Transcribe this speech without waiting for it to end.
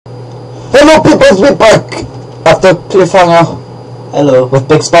Hello people, we're back after cliffhanger. Hello. With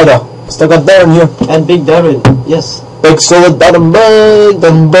Big Spider. Still got Darren here. And Feat.Darren, yes. Big solid Darren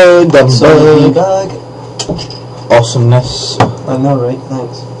bag, Solid bag. Awesomeness. I know, right?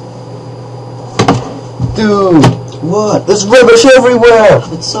 Thanks. Dude, What? there's rubbish everywhere.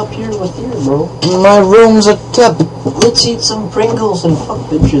 It's up here with you, bro. My room's a tip. Let's eat some Pringles and fuck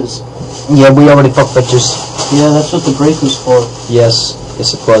bitches. Yeah, we already fucked bitches. Yeah, that's what the break was for. Yes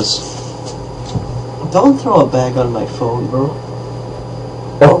it was. Don't throw a bag on my phone, bro.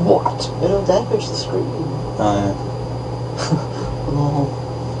 Or what? It'll damage the screen. Oh.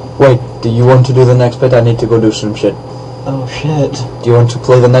 Wait, do you want to do the next bit? I need to go do some shit. Oh shit. Do you want to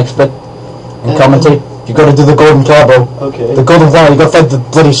play the next bit? And commentate? You gotta do the golden claw, bro. Okay. The golden claw, you gotta fight the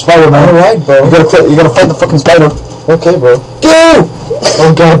bloody spider, man. Alright, bro. You gotta fight the fucking spider. Okay, bro. Go!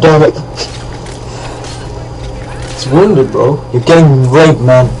 Oh god damn it. It's wounded, bro. You're getting raped,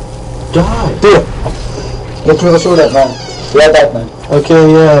 man. Die. Do it. Get through the shoulder, man. Yeah, that man.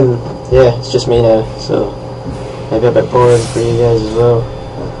 Okay, yeah, it's just me now, so maybe a bit boring for you guys as well.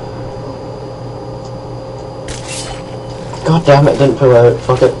 God damn it, didn't pull out.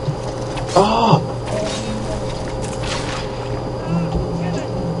 Fuck it. Oh!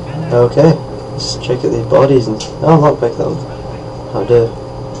 Okay, let's check out these bodies and... Oh, lockpick them. I'll do.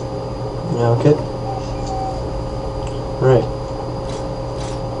 Yeah, okay. Right.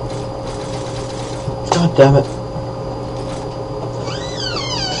 God damn it.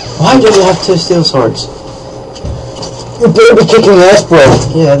 Why do you have two steel swords? You better be kicking ass, bro.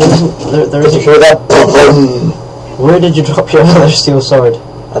 Yeah, there isn't... There isn't... Hear that? Where did you drop your other steel sword?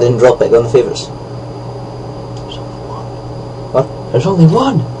 I didn't drop it, on the favours. What? There's only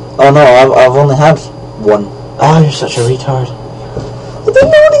one! Oh no, I've only had one. Oh, you're such a retard.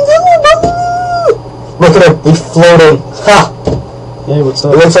 Look at him, he's floating. Ha! Yeah, what's It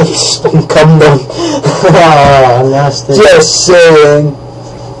up? looks like he's been come down. Ah, nasty. Just saying.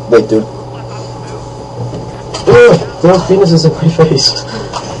 Wait, dude. There are penises in my face.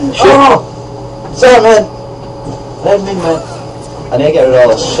 Shit. Oh! Sorry, man. Let me, man. I need to get rid of all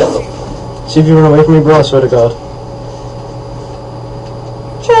this shit, though. See if you run away from me, bro, I swear to God.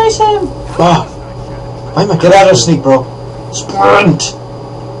 Chase him! Ah! Why am I Get out of sneak, bro. Sprint!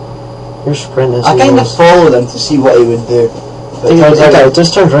 Your sprint is I kind of followed him to see what he would do. But it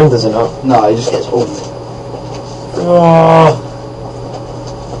just turns around, does it not? no, he just gets owned. Oh!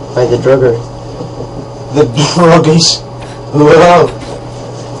 By the drugger. The druggies. Wow.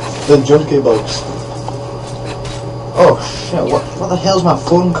 The junkie bugs. Oh shit, what the hell's my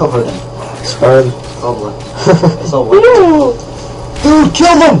phone covered in? Sperm. Probably. It's all white. Dude,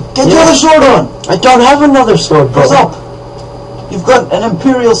 kill them! Get your other sword on! I don't have another sword, bro. What's up? You've got an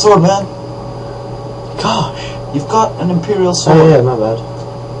Imperial sword, man. Gosh. You've got an Imperial sword. Oh yeah, my bad.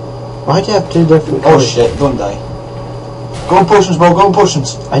 Why do you have two different Oh colors? shit, don't die. Go on potions, bro, go on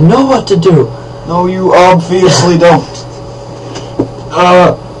potions. I know what to do. No, you obviously don't.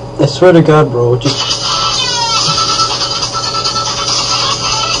 I swear to God, bro, just...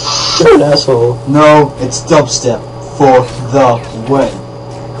 You're an asshole. No, it's dubstep for the win.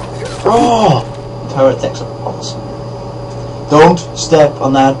 Oh! Power attacks are awesome. Don't step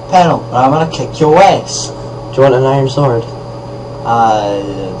on that panel, or I'm gonna kick your ass. Do you want an iron sword?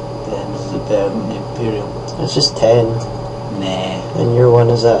 The Imperial. It's just 10. Nah. And your one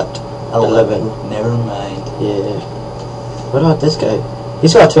is at 11. Never mind. Yeah. What about this guy?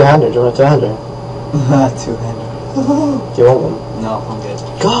 He's got a two-hander. Do you want a two-hander? Two-handed. Do you want one? No, I'm good.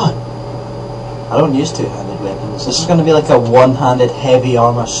 God! I don't use two-handed weapons. This is going to be like a one-handed heavy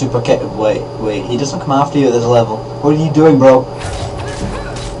armor super kit. Wait, he doesn't come after you at this level. What are you doing, bro?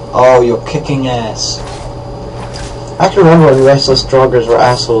 Oh, you're kicking ass. I can remember when restless joggers were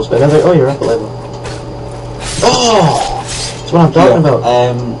assholes, but now they're... Oh, you're up a level. Oh! That's what I'm talking about.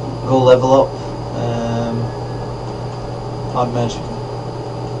 Go level up. Odd Magicka.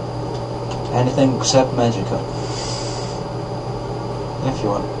 Anything except Magicka. If you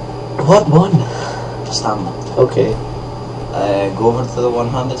want. What one? Stamina. Okay. Go over to the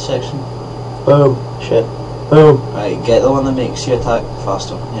one-handed section. Boom. Shit. Boom. Right, get the one that makes you attack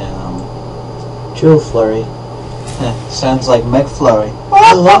faster. Yeah, Jewel Flurry. sounds like McFlurry.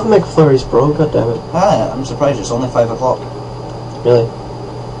 I love McFlurries, bro. God damn it. Ah, I'm surprised it's only 5 o'clock. Really?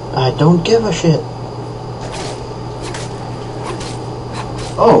 I don't give a shit.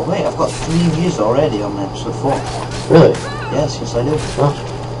 Oh, wait, I've got 3 views already on episode 4. Really? Yes, I do. Oh,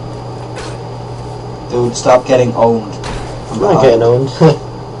 Dude, stop getting owned. I'm not getting owned.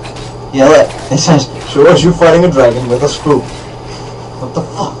 Yeah, look, it says, show us you fighting a dragon with a screw. What the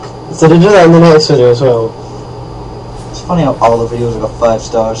fuck? So they do that in the next video as well. It's funny how all the videos have got 5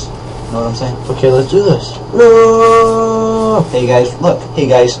 stars. know what I'm saying? Okay, let's do this. No! Hey guys, look. Hey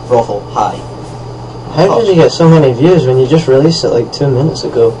guys, Ruffle, hi. How did you get so many views when you just released it like 2 minutes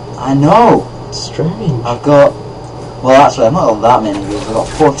ago? I know. It's strange. I've got, well actually I've not got that many views. I've got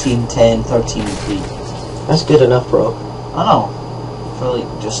 14, 10, 13 and 3. That's good enough, bro. I know. For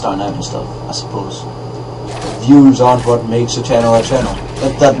like just starting out and stuff, I suppose. Views aren't what makes a channel a channel.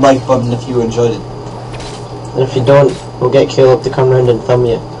 Hit that like button if you enjoyed it. And if you don't, we'll get Caleb to come round and thumb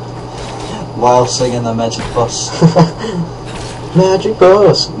you. While singing the Magic Bus. Magic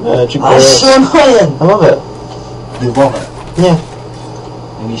Bus! Magic That's Bus! so annoying! I love it. You love it? Yeah.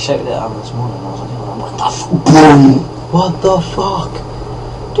 And we shouted it at him this morning and I was like, I'm like, that's boom! What the fuck?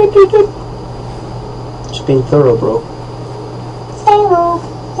 Doot, doot, doot. Just being thorough, bro. Thorough,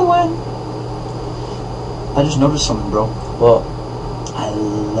 the win. I just noticed something, bro. What? I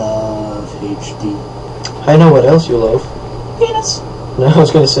love HD. I know what else you love. Penis. No, I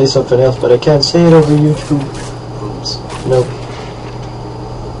was going to say something else, but I can't say it over YouTube. Boobs. Nope.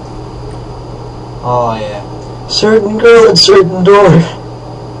 Oh yeah. Certain girl at certain door.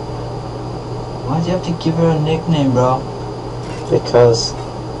 Why'd you have to give her a nickname, bro? Because,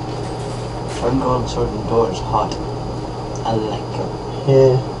 Certain girl at certain door is hot. I like her.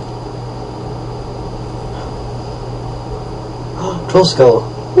 yeah. Troll skull.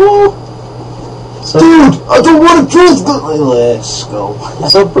 Whoa! What's up? Dude! I don't want to trust the... Let's go.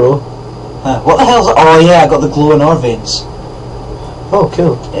 What's up, bro? What the hell's... Oh yeah, I got the glowing ore veins. Oh,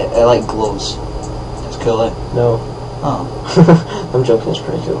 cool. It like glows. It's cool, eh? No. Oh. I'm joking, it's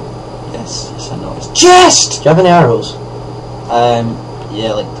pretty cool. Yes, yes I know. It's chest! Do you have any arrows?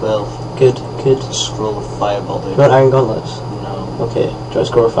 Yeah, like 12. Good, good. Scroll of fireball, Do dude. you want iron gauntlets? No. Okay. Do you want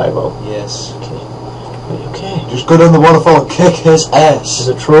scroll of fireball? Yes. Okay. Wait, okay. Just go down the waterfall and kick his Is ass.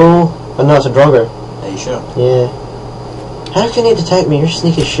 it a troll? Oh no, it's a drogger. Are you sure? Yeah. How can you detect me? You're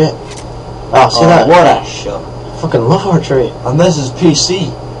sneaky shit. Oh, see Oh, that? what a shot. Fucking love archery. And this is PC.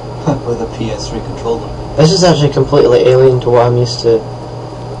 With a PS3 controller. This is actually completely alien to what I'm used to.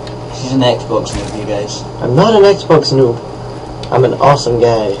 She's an Xbox noob, you guys. I'm not an Xbox noob. I'm an awesome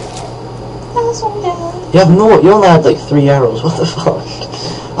guy. Awesome guy. You only had like 3 arrows. What the fuck?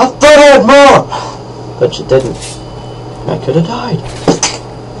 I thought I had more! But you didn't. I could have died.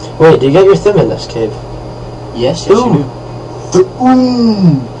 Wait, do you get your thumb in this cave? Yes, Boom. you do.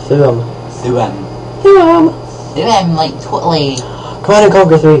 Thum. Thumb. Like totally. Command and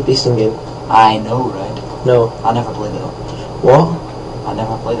Conquer 3, decent game. I know, right? No. I never played it though. What? I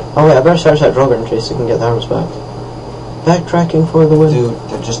never played it. Oh wait, I better search that drogger in case you can get the arrows back. Backtracking for the win. Dude,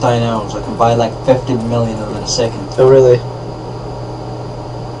 they're just dying arrows. I can buy like 50 million of them in a second. Oh really?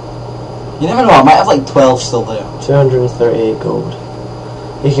 You never know, I might have like 12 still there. 238 gold.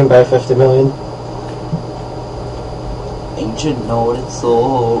 You can buy 50 million. Ancient Nordic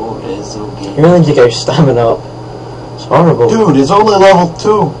sword is okay. You really need to get your stamina up. It's horrible. Dude, it's only level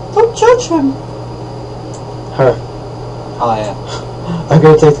 2. Don't judge him. Her. Oh yeah. I'm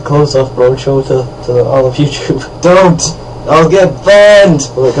gonna take the clothes off, bro, and show it to all of YouTube. Don't! I'll get banned!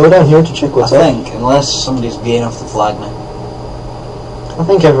 Will it go down here to check what's I up? think, unless somebody's gay enough to flag me. I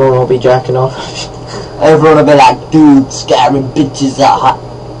think everyone will be jacking off. Everyone will be like, dude, skyrim bitches are hot.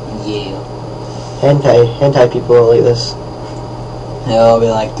 Yeah. Hentai people are like this. Yeah, I'll be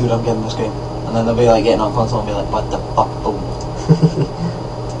like, dude, I'm getting this game. And then they'll be like getting on console and be like, what the fuck, boom.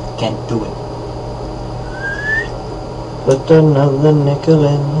 Can't do it. Put another nickel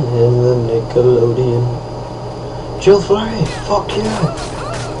in the Nickelodeon. Jill Flurry, fuck you.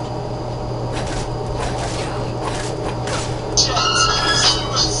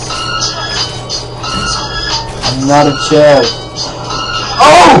 I'm not a child.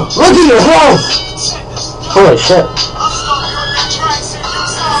 Oh! Look at your health! Holy shit.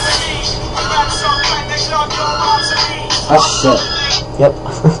 That's shit. Yep.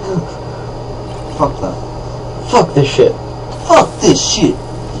 Fuck that. Fuck this shit. Fuck this shit.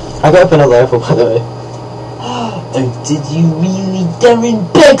 I got up another level, by the way. Oh, did you really,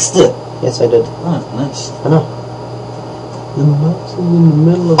 Darren Baxter? Yes, I did. Oh, nice. I know. The mouse in the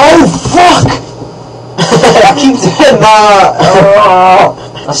middle of... Oh, fuck! I keep doing that!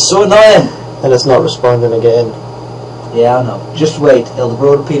 Oh, that's so annoying. And it's not responding again. Yeah, I know. Just wait. He'll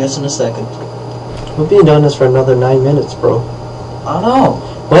grow the penis in a second. We've been doing this for another 9 minutes, bro. I know.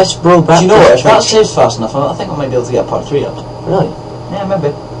 Let's bro back Do you know to what? the If that church. saves fast enough, I think I might be able to get part 3 up. Really? Yeah,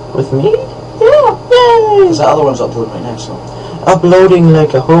 maybe. With me? Yeah, yay! Because that other one's uploading right now, so. Uploading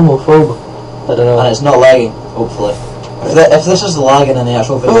like a homophobe. I don't know. And it's not lagging, hopefully. If this is lagging in the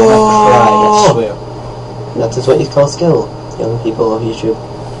actual video, I'm going to cry, I swear. That is what you call skill, young people of YouTube.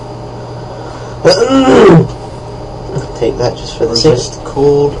 take that just for the Resist sake.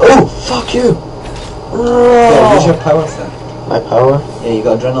 cold. Oh, fuck you! Yeah, use your power thing. My power? Yeah, you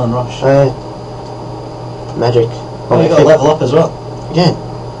got adrenaline rush. Magic. Oh, you got to level up as well. Again.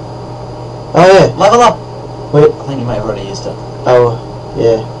 Oh yeah. Level up! Wait. I think you might have already used it. Oh,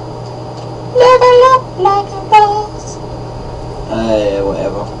 yeah. Level up like a boss.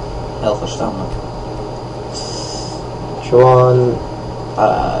 Whatever. Health or stamina. Show on. I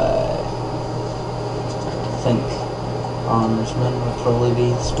think armorsmen would probably be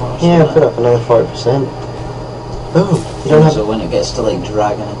the smartest. Yeah, put up another 40%. Oh, you don't have. So when it gets to like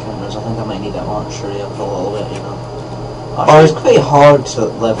dragon encounters, I think I might need that archery up a little bit, you know. Oh, Archery is quite hard to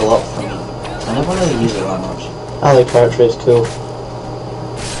level up for me. I never really use it that much. I like archery, it's cool.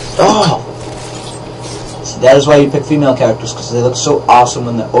 Oh! See, that is why you pick female characters, because they look so awesome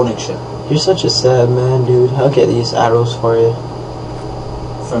when they're owning shit. You're such a sad man, dude. I'll get these arrows for you.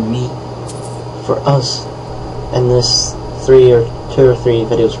 For me. For us. In this 2 or 3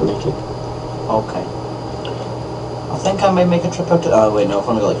 videos we're making. Okay. I think I may make a trip out to... Oh wait, no, I've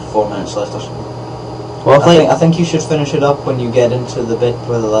only got like 4 minutes left or something. Well, I think you should finish it up when you get into the bit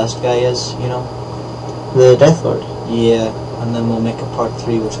where the last guy is, you know? The Death Lord. Yeah, and then we'll make a part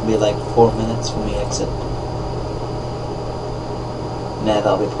 3 which will be like 4 minutes when we exit. Nah,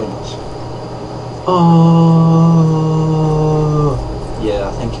 that'll be pointless. Oh. Yeah,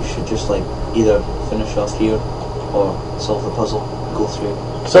 I think you should just like either finish off here or solve the puzzle, go through.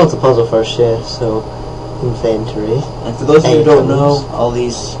 Solve the puzzle first, yeah, so inventory. And for those of you who don't know, all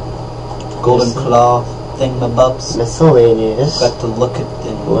these golden claw thingamabobs, Miscellaneous. got to look at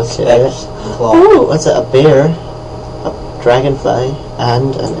and What's inspect it? the claw. Oh, what's it? A bear, a dragonfly,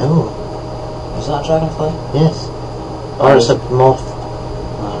 and an owl. Is that a dragonfly? Yes. Or it's a moth.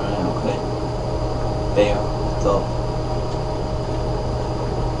 Alright, okay. Bear, dog.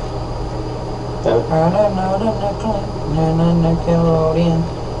 Nickelodeon.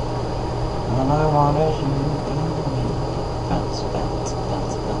 And I wanted you. Bounce, bounce,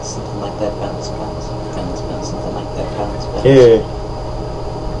 bounce, bounce, something like that. Bounce, bounce, bounce, bounce, something like that. Bounce, bounce. Here.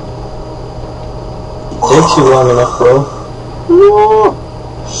 Takes you long enough, bro.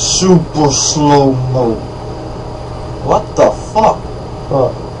 Super slow mo. What the fuck?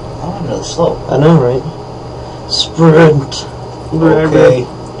 What? That went really slow. I know, right? Sprint. Okay.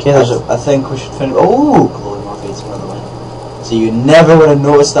 Okay, there's a. I think we should finish. Oh, glowing more fates, by the way. So you never would have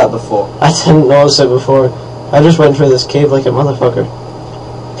noticed that before. I didn't notice it before. I just went through this cave like a motherfucker.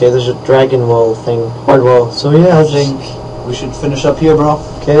 Okay, there's a dragon wall thing. Hard wall. So yeah, I think we should finish up here, bro.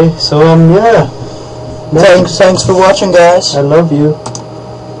 Okay, so yeah. Thanks for watching, guys. I love you.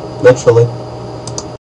 Literally.